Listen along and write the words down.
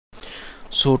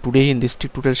So today in this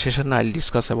tutorial session I'll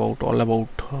discuss about all about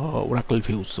Oracle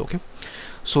views. Okay,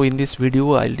 so in this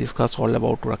video I'll discuss all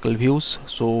about Oracle views.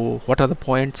 So what are the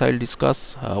points I'll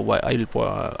discuss?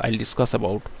 I'll discuss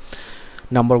about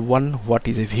number one, what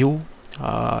is a view,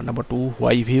 number two,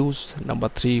 why views, number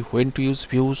three, when to use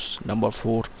views, number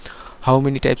four, how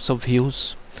many types of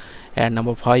views, and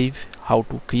number five, how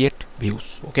to create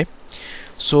views. Okay,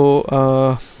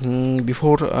 so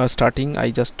before starting,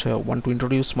 I just want to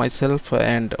introduce myself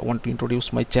and want to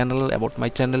introduce my channel, about my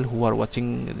channel who are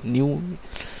watching new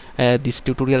this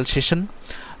tutorial session.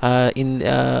 In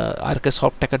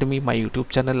SoftAcademy, my YouTube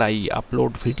channel, I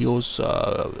upload videos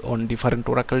on different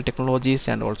Oracle technologies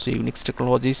and also Unix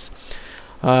technologies.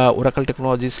 Oracle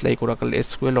technologies like Oracle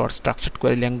SQL or structured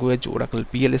query language, Oracle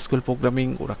PL/SQL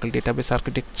programming, Oracle database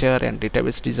architecture and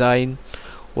database design,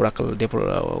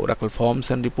 Oracle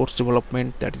forms and reports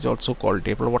development, that is also called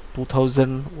Developer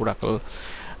 2000, Oracle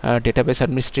database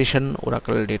administration,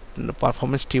 Oracle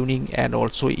performance tuning, and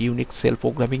also Unix shell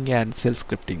programming and shell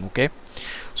scripting. Okay,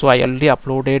 so I already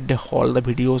uploaded all the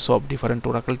videos of different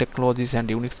Oracle technologies and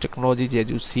Unix technologies. As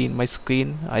you see in my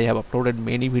screen, I have uploaded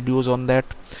many videos on that,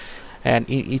 and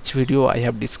in each video I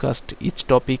have discussed each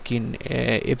topic in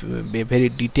a very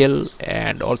detail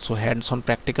and also hands-on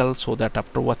practical, so that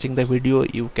after watching the video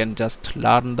you can just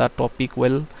learn the topic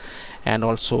well, and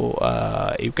also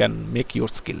you can make your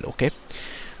skill. Okay,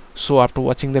 so after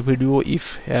watching the video,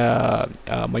 if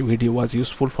my video was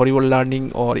useful for your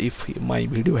learning, or if my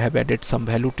video have added some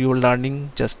value to your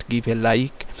learning, just give a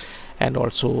like and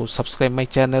also subscribe my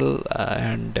channel,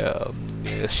 and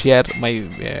share my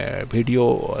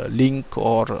video link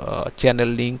or channel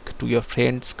link to your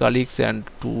friends, colleagues, and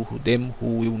to them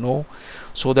who you know,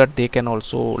 so that they can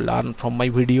also learn from my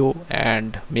video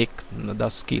and make the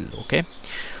skill. Okay,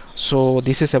 so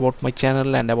this is about my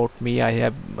channel and about me. I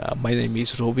have my name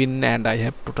is Rabin, and I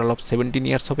have total of 17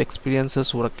 years of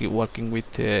experiences working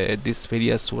with these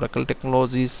various Oracle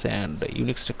technologies and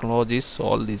Unix technologies,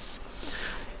 all these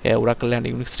Oracle and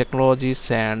Unix technologies,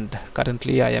 and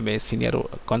currently I am a senior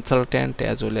consultant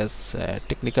as well as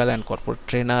technical and corporate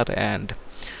trainer and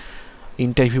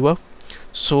interviewer.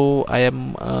 So I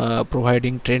am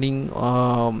providing training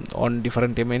on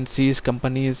different MNCs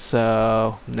companies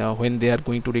now when they are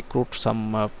going to recruit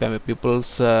some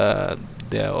peoples, they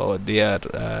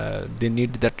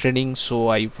need the training, so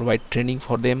I provide training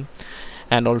for them.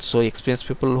 And also experienced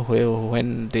people who,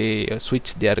 when they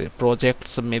switch their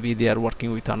projects, maybe they are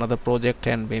working with another project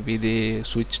and maybe they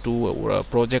switch to a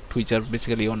project which are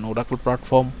basically on Oracle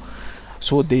platform,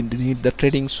 so they need the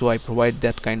training, so I provide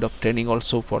that kind of training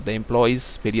also for the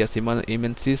employees, various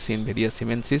MNCs in various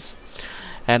MNCs.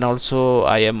 And also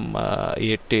I am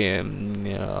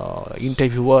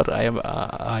interviewer. I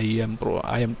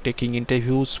am taking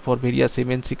interviews for various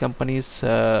MNC companies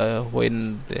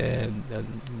when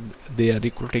they are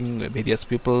recruiting various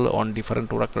people on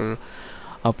different Oracle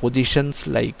positions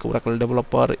like Oracle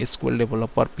developer, SQL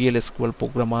developer, PL/SQL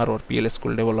programmer or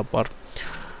PL/SQL developer,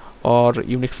 or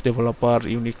Unix developer,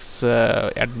 Unix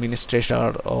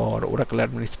administrator, or Oracle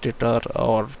administrator,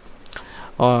 or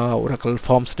Oracle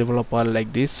forms developer,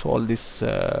 like this. All these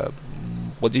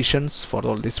positions, for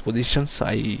all these positions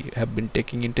I have been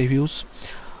taking interviews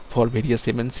for various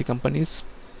MNC companies.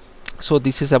 So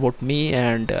this is about me,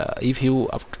 and if you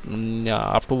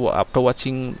after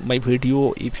watching my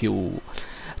video, if you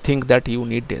think that you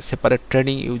need a separate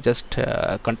training, you just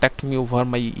contact me over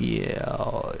my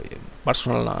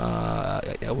personal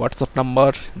WhatsApp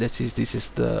number. This is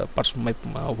the my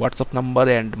WhatsApp number,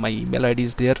 and my email ID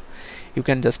is there. You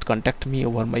can just contact me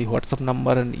over my WhatsApp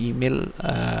number and email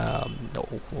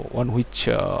on which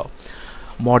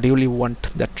module you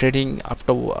want the training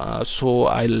after, so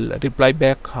I'll reply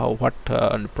back what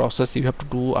process you have to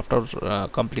do after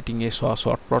completing a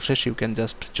short process. You can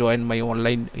just join my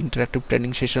online interactive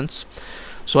training sessions.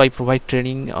 So I provide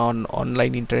training on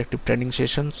online interactive training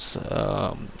sessions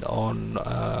on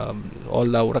all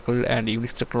the Oracle and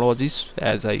Unix technologies,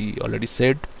 as I already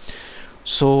said.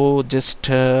 So just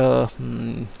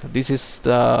this is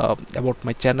the about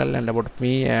my channel and about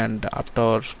me, and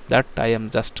after that I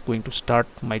am just going to start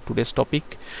my today's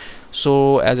topic.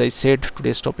 So as I said,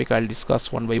 today's topic I'll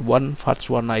discuss one by one.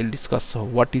 First one, I'll discuss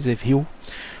what is a view.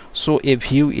 So a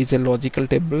view is a logical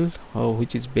table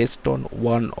which is based on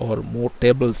one or more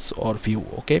tables or view.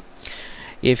 Okay,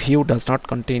 a view does not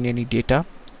contain any data,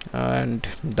 and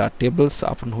the tables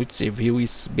upon which a view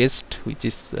is based, which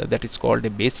is that is called a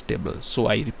base table. So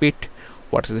I repeat,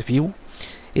 what is a view?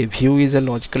 A view is a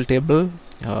logical table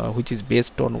which is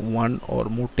based on one or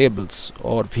more tables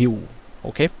or view.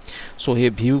 Okay, so a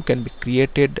view can be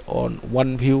created on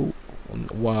one view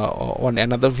on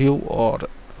another view or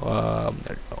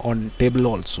on table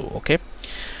also. Okay,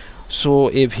 so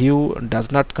a view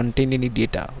does not contain any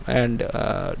data, and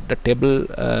the table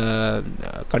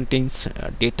contains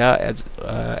data,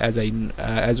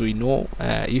 as we know.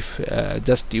 If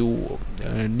just you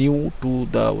new to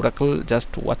the Oracle,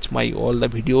 just watch my all the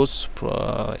videos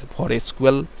for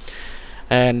SQL,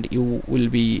 and you will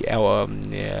be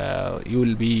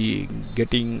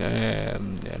getting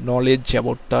knowledge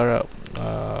about the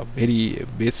very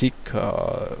basic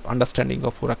understanding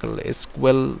of Oracle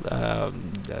SQL,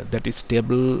 that is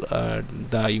table,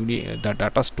 the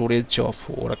data storage of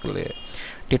Oracle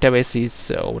database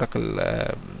is Oracle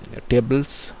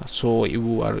tables. So you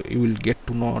will get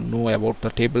to know about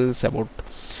the tables, about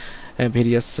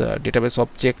various database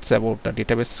objects, about the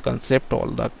database concept. All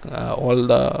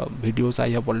the videos I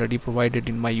have already provided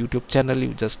in my YouTube channel.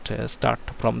 You just start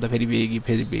from the very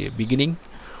beginning.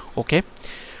 Okay,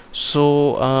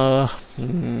 so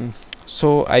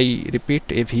so I repeat,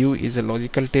 a view is a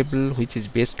logical table which is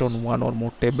based on one or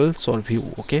more tables or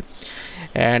view. Okay,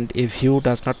 and a view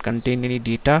does not contain any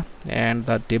data, and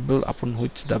the table upon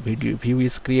which the view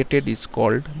is created is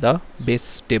called the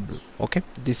base table. Okay,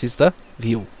 this is the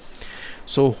view.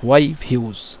 So why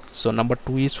views? So number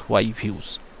 2 is why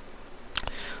views.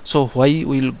 So why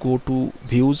we'll go to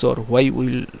views, or why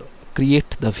we'll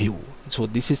create the view? So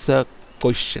this is the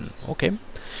question. Okay,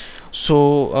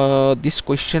 so this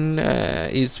question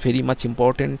is very much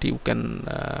important. You can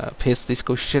face this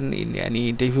question in any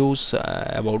interviews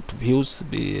about views.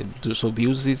 So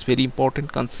views is very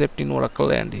important concept in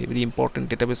Oracle and a very important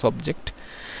database object.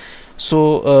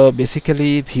 So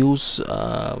basically views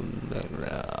are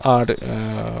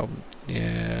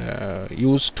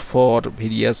used for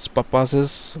various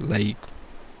purposes, like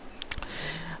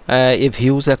a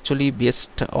view is actually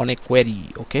based on a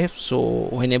query. Okay, so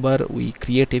whenever we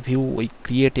create a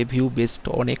view based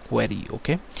on a query.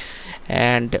 Okay,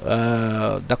 and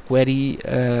the query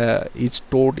is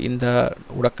stored in the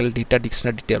Oracle data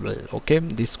dictionary table. Okay,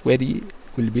 this query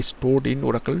will be stored in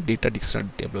Oracle data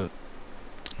dictionary table.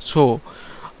 So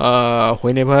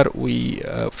whenever we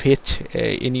fetch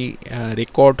any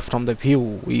record from the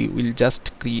view, we will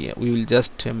just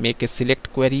make a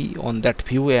select query on that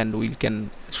view, and we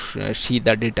can see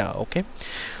the data. Okay,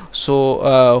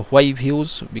 so why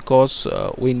views? Because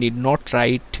we need not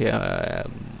write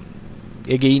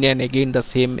again and again the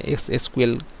same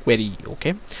SQL query.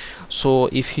 Okay, so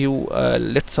if you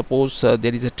let's suppose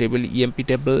there is a table, EMP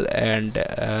table, and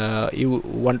you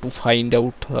want to find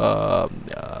out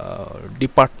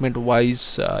department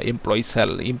wise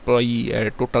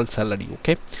employee total salary.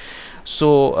 Okay,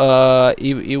 so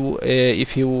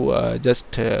if you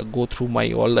just go through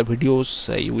my all the videos,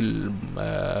 you will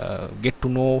get to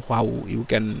know how you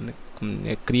can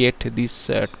create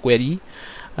this query.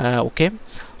 Okay,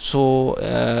 so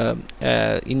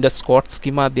in the Scott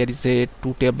schema there is a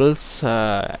two tables.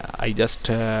 I just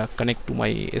connect to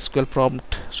my SQL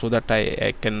prompt so that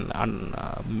I can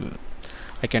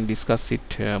discuss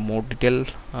it more detail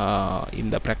in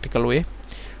the practical way.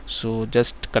 So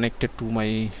just connect it to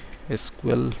my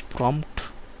SQL prompt.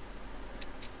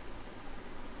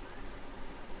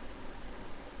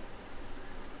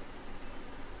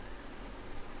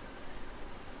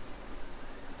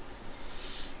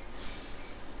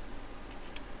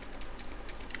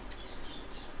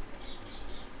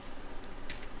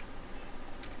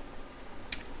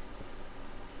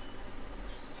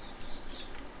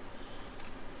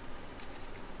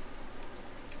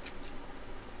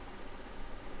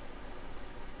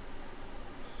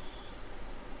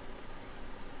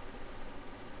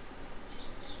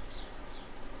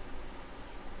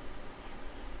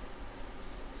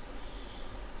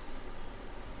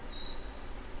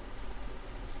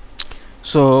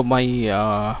 So my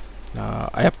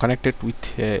I have connected with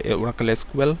Oracle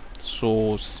SQL.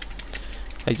 So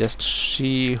I just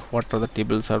see what are the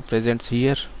tables are present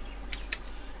here.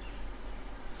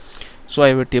 So I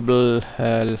have a table,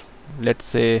 let's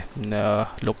say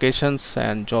locations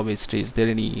and job history. Is there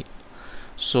any?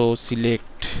 So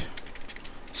select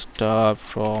star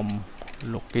from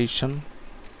location.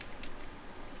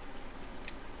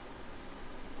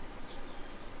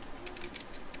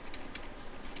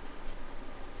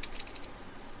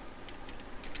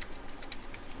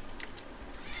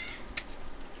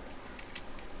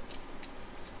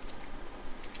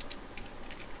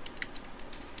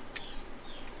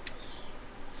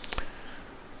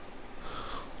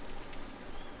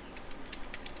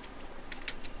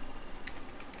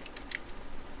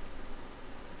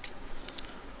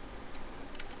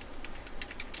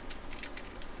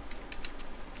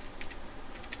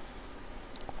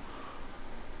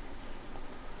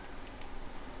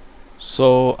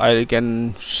 So I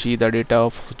can see the data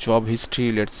of job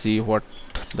history. Let's see what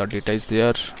the data is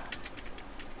there.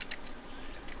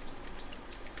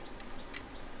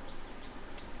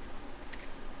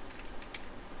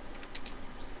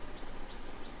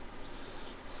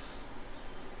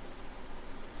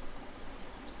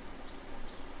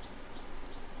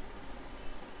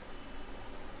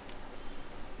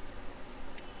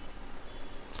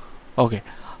 Okay,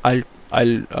 I'll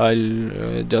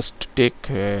just take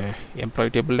employee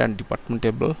table and department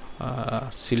table,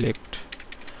 select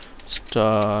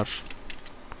star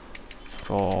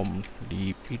from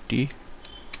dpt,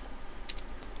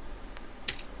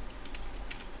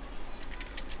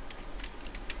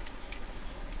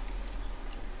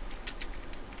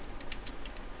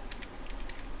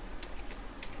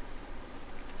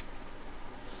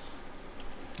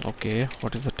 okay.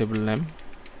 What is the table name?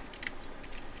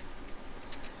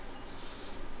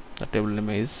 The table name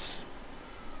is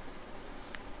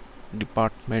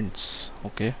departments.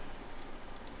 Okay,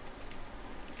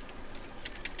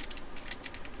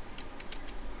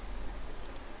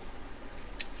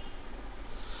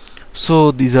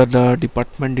 so these are the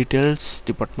department details: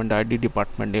 department ID,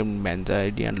 department name, manager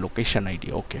ID, and location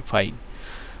ID. Okay, fine.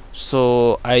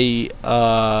 So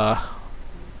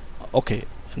okay,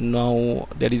 now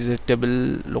there is a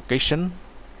table location,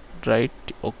 right?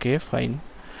 Okay, fine.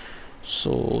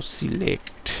 So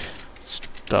select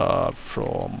star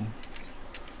from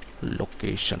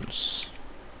locations,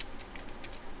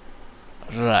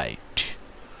 right?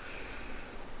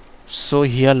 So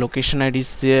here location ID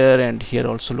is there, and here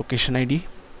also location ID.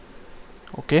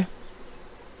 Okay,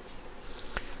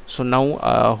 so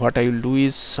now what I will do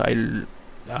is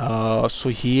so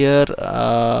here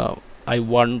I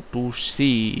want to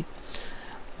see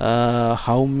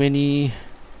how many.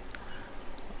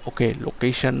 Okay,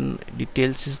 location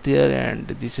details is there, and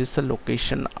this is the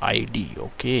location ID.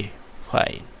 Okay,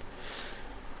 fine.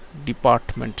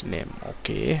 Department name,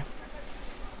 okay,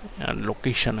 and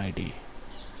location ID.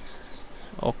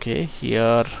 Okay,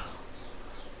 here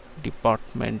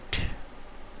department,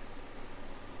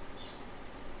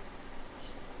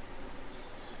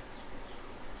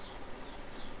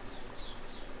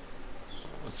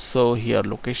 so here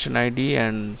location ID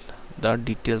and the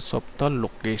details of the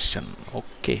location.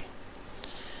 Okay,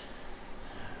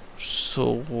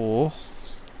 so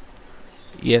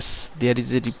yes, there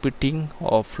is a repeating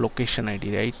of location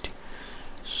ID, right?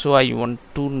 So I want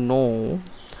to know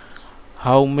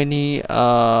how many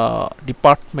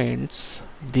departments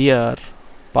there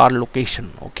per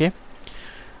location. Okay,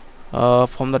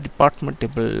 from the department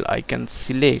table I can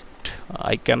select,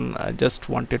 I can just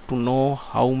wanted to know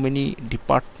how many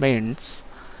departments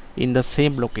in the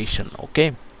same location.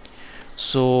 Okay,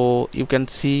 so you can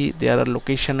see there are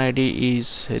location ID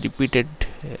is repeated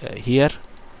here,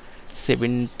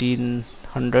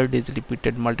 1700 is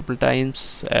repeated multiple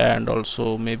times, and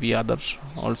also maybe others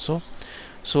also.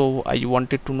 So I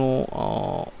wanted to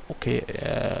know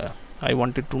I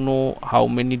wanted to know how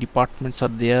many departments are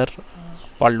there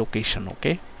per location.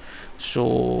 Okay,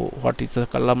 so what is the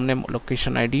column name,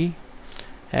 location ID,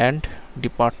 and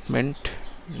department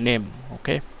name.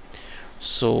 Okay,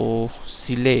 so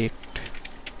select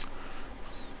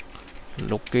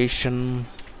location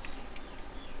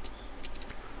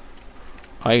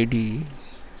ID.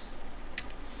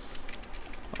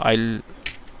 I'll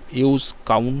use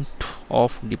count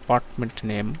of department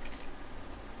name.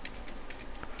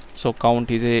 So count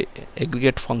is a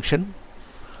aggregate function.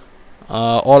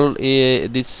 All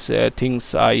these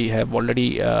things I have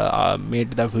already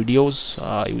made the videos.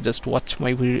 You just watch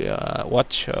my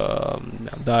watch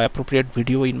the appropriate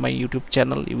video in my YouTube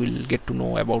channel. You will get to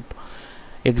know about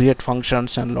aggregate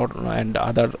functions and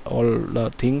other all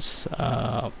things.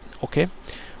 Okay,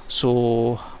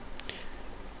 so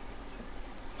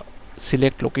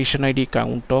select location ID,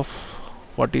 count of,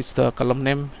 what is the column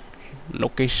name,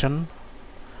 location,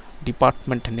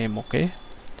 department name. Okay,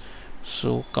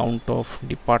 so count of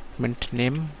department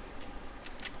name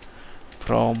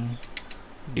from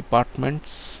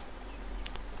departments,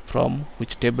 from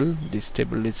which table? This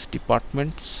table is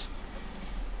departments.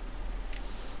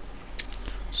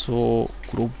 So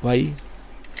group by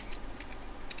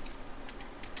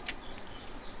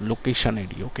location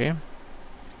ID. Okay,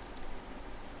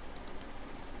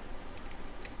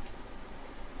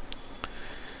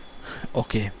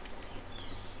 okay,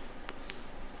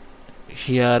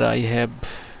 here I have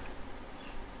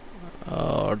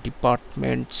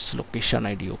departments location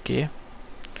ID. Okay,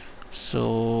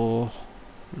 so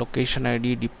location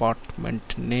ID,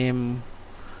 department name,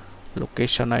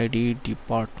 location ID,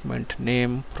 department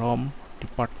name from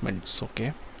departments.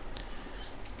 Okay,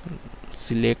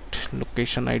 select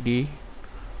location ID,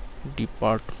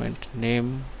 department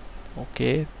name.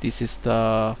 Okay, this is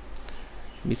the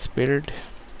misspelled,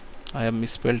 I have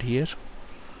misspelled here.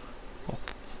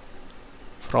 Okay,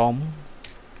 from,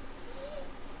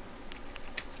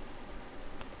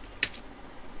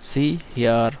 see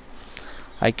here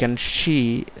I can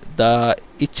see the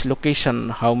each location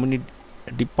how many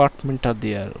department are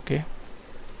there. Okay,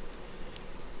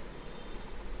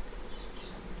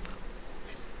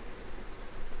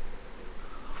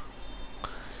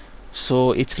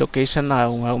 so each location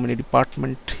how many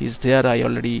department is there I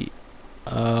already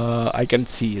I can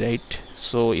see, right?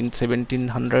 So in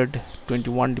 1700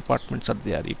 21 departments are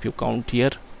there. If you count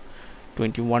here,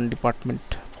 21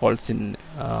 department falls in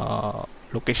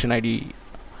location ID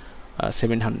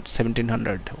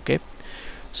 1700. Okay,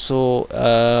 so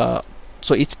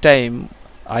so each time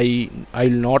I will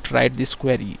not write this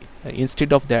query.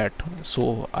 Instead of that,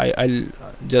 so I'll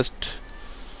just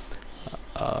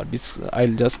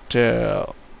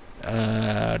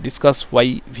discuss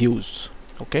why views.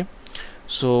 Okay,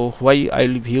 so why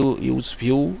I'll use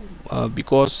view,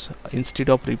 because instead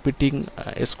of repeating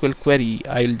SQL query,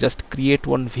 I'll just create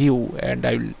one view and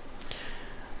I will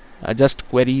just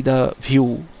query the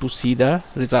view to see the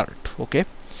result. Okay,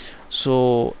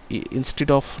 so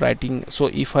instead of writing, so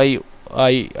if I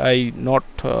not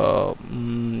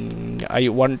I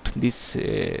want this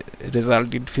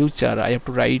result in future, I have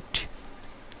to write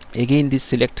again this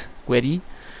select query,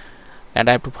 and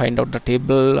I have to find out the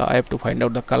table, I have to find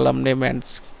out the column name and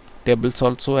tables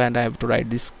also, and I have to write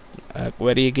this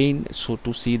query again, so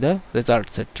to see the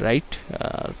result set, right,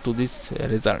 to this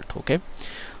result. Okay,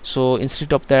 so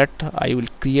instead of that I will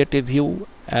create a view,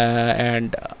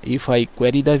 and if I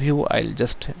query the view, I'll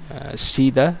just see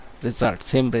the result,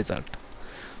 same result.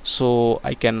 So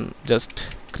I can just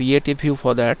create a view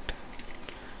for that,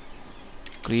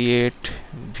 create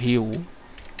view.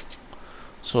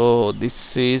 So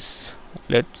this is,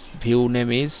 let's view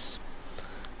name is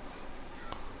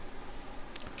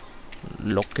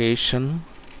location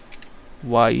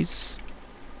wise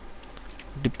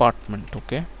department.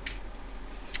 Okay,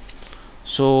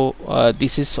 so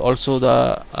this is also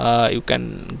the you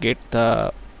can get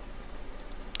the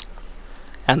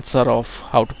answer of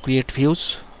how to create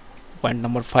views, point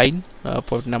number 5.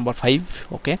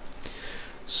 Okay,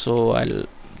 so I'll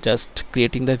just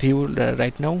creating the view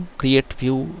right now. Create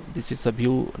view, this is the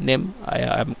view name. I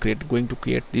am going to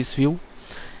create this view,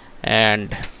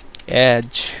 and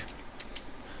edge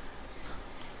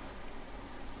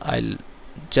I'll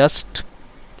just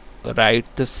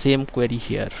write the same query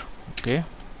here. Okay,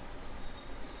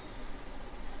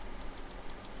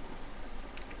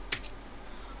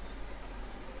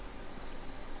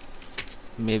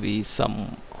 maybe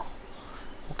some,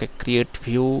 okay, create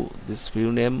view, this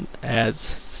view name as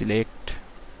select,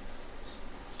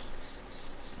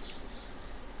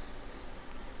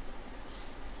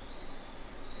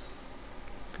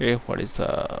 okay, what is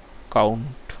the count,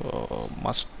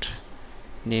 must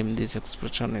name this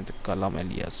expression in the column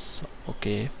alias.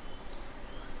 Okay,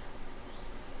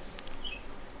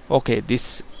 okay,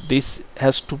 this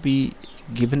has to be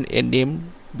given a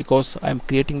name because I'm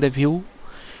creating the view.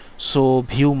 So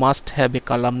view must have a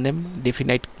column name,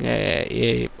 definite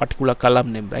a particular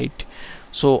column name, right?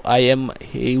 So I am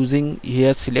using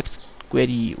here select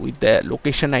query with the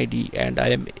location ID, and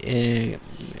I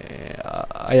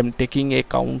am taking a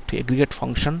count aggregate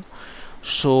function.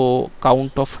 So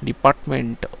count of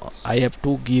department, I have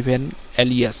to give an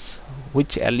alias,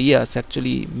 which alias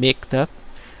actually make the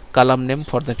column name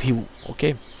for the view.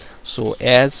 Okay, so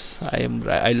as I'll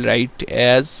write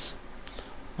as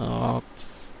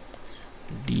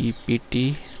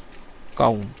dpt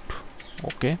count.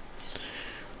 Okay,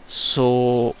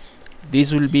 so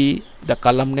this will be the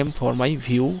column name for my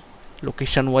view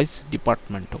location wise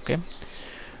department. Okay,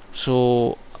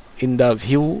 so in the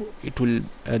view it will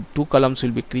two columns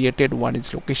will be created, one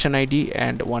is location ID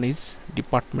and one is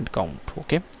department count.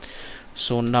 Okay,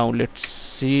 so now let's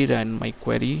see, run my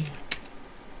query.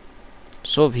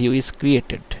 So view is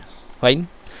created, fine.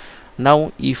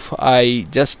 Now if I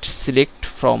just select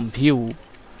from view,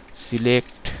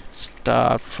 select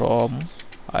star from,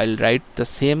 I'll write the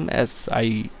same as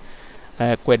I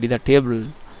query the table,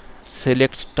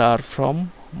 select star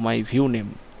from my view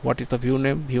name. What is the view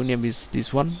name? View name is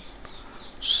this one.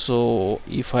 So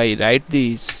if I write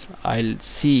this, I'll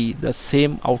see the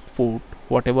same output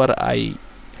whatever I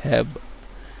have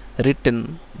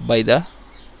written by the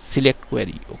select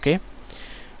query. Okay,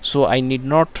 so I need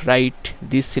not write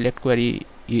this select query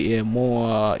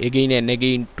more again and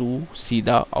again to see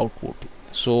the output.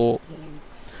 So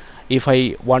if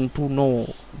I want to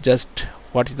know just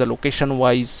what is the location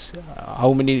wise,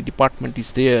 how many department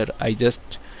is there, I just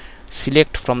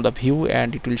select from the view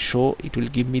and it will show, it will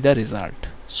give me the result.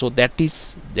 So that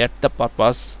the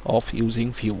purpose of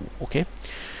using view. Okay,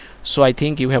 so I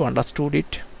think you have understood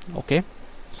it. Okay,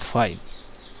 fine.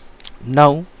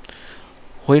 Now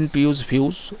when to use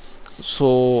views,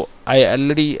 so I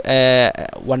already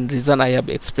one reason I have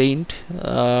explained,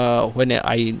 when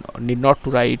I need not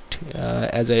to write,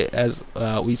 as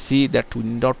we see that we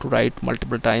need not to write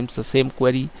multiple times the same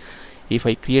query. If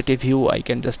I create a view, I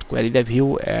can just query the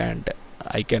view and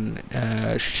I can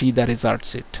see the result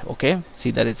set. Okay,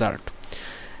 see the result.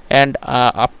 And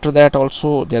after that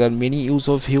also there are many use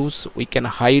of views. We can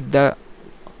hide the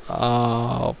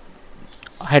column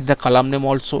name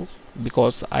also,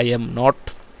 because I am not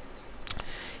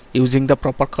using the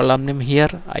proper column name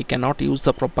here. I cannot use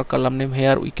the proper column name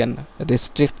here. We can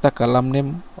restrict the column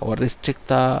name or restrict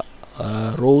the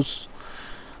rows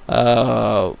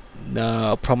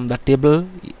from the table.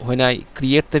 When I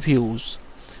create the views,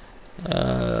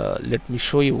 let me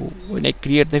show you. When I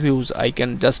create the views, I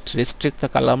can just restrict the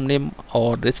column name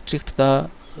or restrict the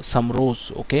some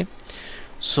rows. Okay,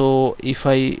 so if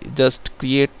I just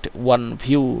create one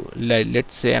view,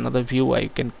 let's say another view I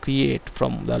can create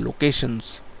from the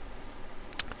locations.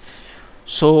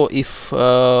 So if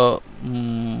I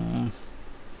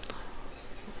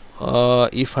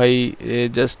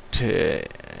just to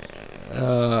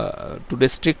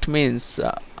restrict means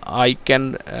I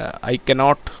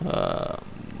cannot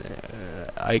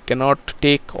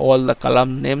take all the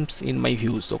column names in my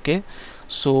views. Okay,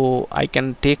 so I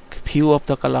can take few of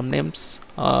the column names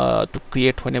to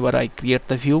create whenever I create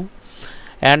the view,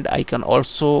 and I can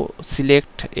also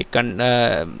select a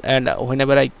and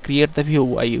whenever I create the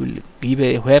view, I will give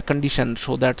a where condition,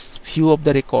 so that few of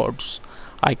the records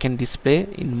I can display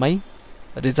in my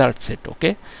result set.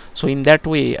 Okay, so in that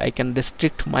way I can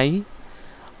restrict my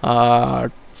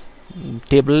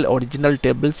original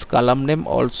tables column name,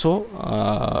 also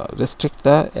restrict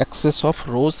the access of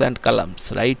rows and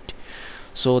columns, right?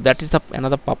 So that is the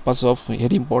another purpose of,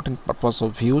 very important purpose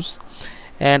of views.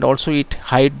 And also it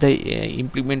hide the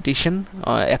implementation,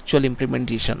 actual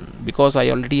implementation, because I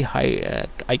already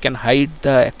I can hide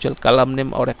the actual column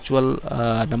name or actual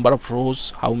number of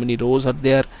rows, how many rows are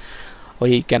there,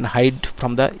 we can hide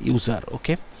from the user.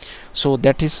 Okay, so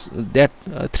that is that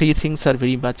three things are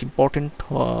very much important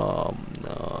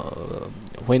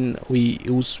when we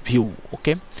use view.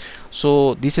 Okay,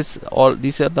 so these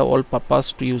are the all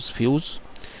purpose to use views.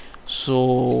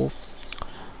 So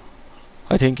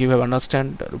I think you have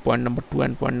understand point number 2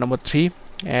 and point number 3.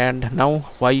 And now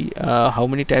why how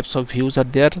many types of views are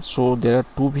there? So there are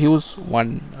two views,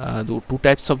 two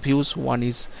types of views. One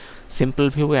is simple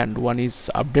view and one is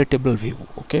updatable view.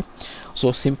 Okay,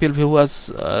 so simple view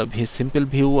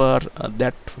are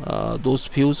that those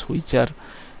views which are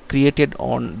created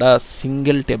on the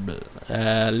single table.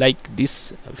 Like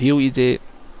this view is a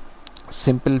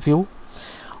simple view,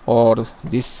 or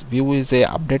this view is a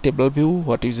updatable view.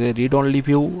 What is a read-only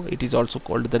view? It is also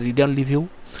called the read-only view.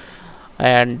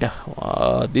 And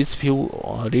this view,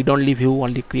 read-only view,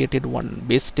 only created one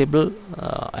base table,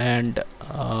 and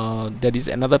there is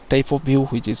another type of view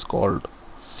which is called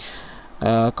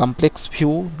complex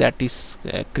view, that is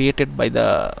created by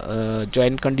the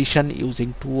join condition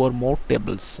using two or more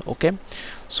tables. Okay,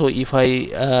 so if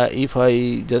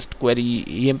I just query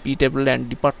EMP table and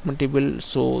department table,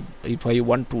 so if I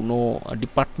want to know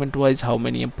department wise how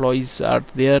many employees are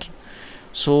there,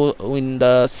 so in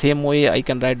the same way I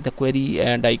can write the query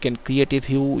and I can create a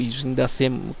view using the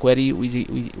same query with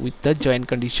the join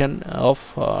condition of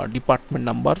department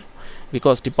number,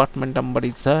 because department number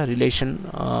is the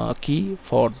relation key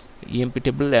for EMP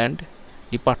table and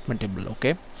department table.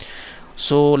 Okay,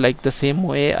 so like the same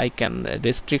way I can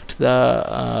restrict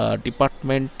the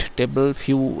department table,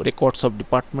 few records of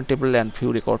department table and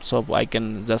few records of, I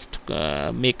can just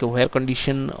make a where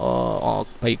condition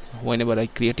by whenever I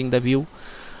creating the view,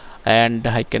 and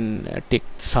I can take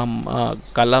some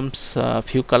columns,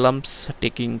 few columns,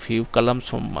 taking few columns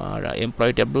from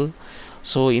employee table.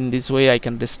 So in this way I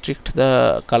can restrict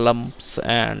the columns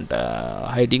and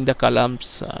hiding the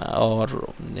columns or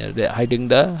hiding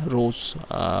the rows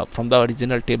from the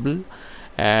original table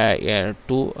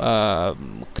to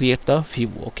create the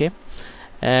view. Okay,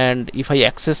 and if I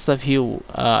access the view,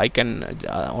 I can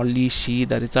only see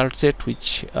the result set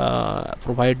which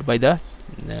provided by the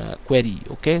query.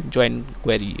 Okay, join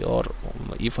query. Or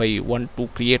if I want to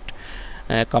create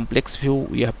complex view,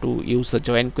 we have to use the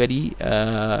join query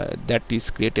that is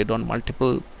created on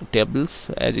multiple tables,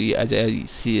 as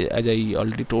I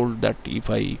already told that if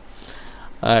I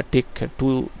take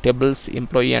two tables,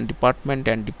 employee and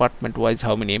department wise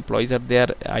how many employees are there.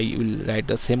 I will write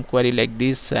the same query like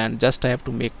this, and just I have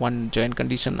to make one join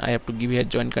condition. I have to give here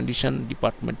join condition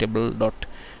department table dot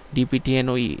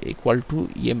dptno equal to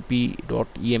emp dot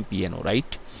empno,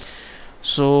 right?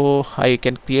 So I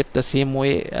can create the same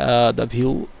way the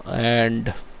view,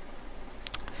 and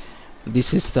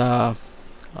this is the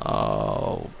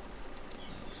how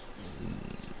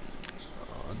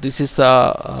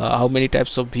many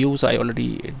types of views I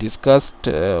already discussed.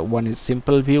 One is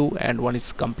simple view and one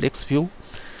is complex view.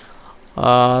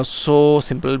 So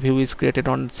simple view is created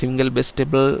on single base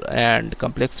table, and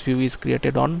complex view is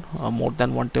created on more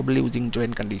than one table using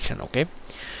join condition. Okay,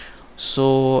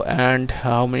 so and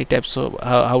how many types of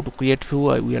how to create view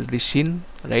we already seen,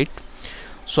 right?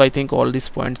 So I think all these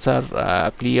points are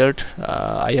cleared.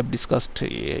 I have discussed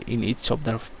in each of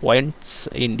the points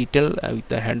in detail with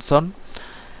the hands-on.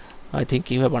 I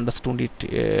think you have understood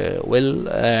it well,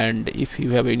 and if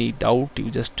you have any doubt,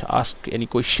 you just ask any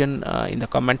question in the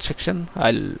comment section.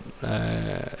 I'll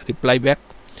reply back.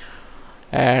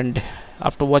 And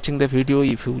after watching the video,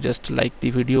 if you just like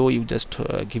the video, you just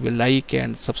give a like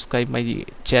and subscribe my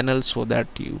channel, so that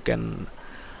you can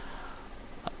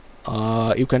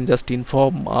just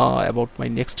inform about my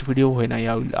next video when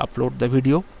I will upload the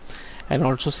video. And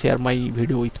also share my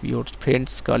video with your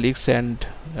friends, colleagues, and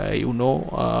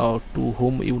to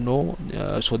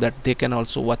whom so that they can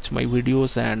also watch my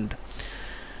videos and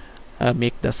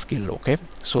make the skill. Okay,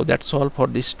 so that's all for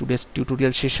this today's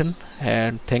tutorial session,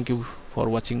 and thank you for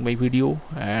watching my video,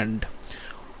 and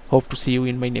hope to see you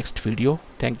in my next video.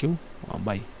 Thank you.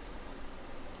 Bye.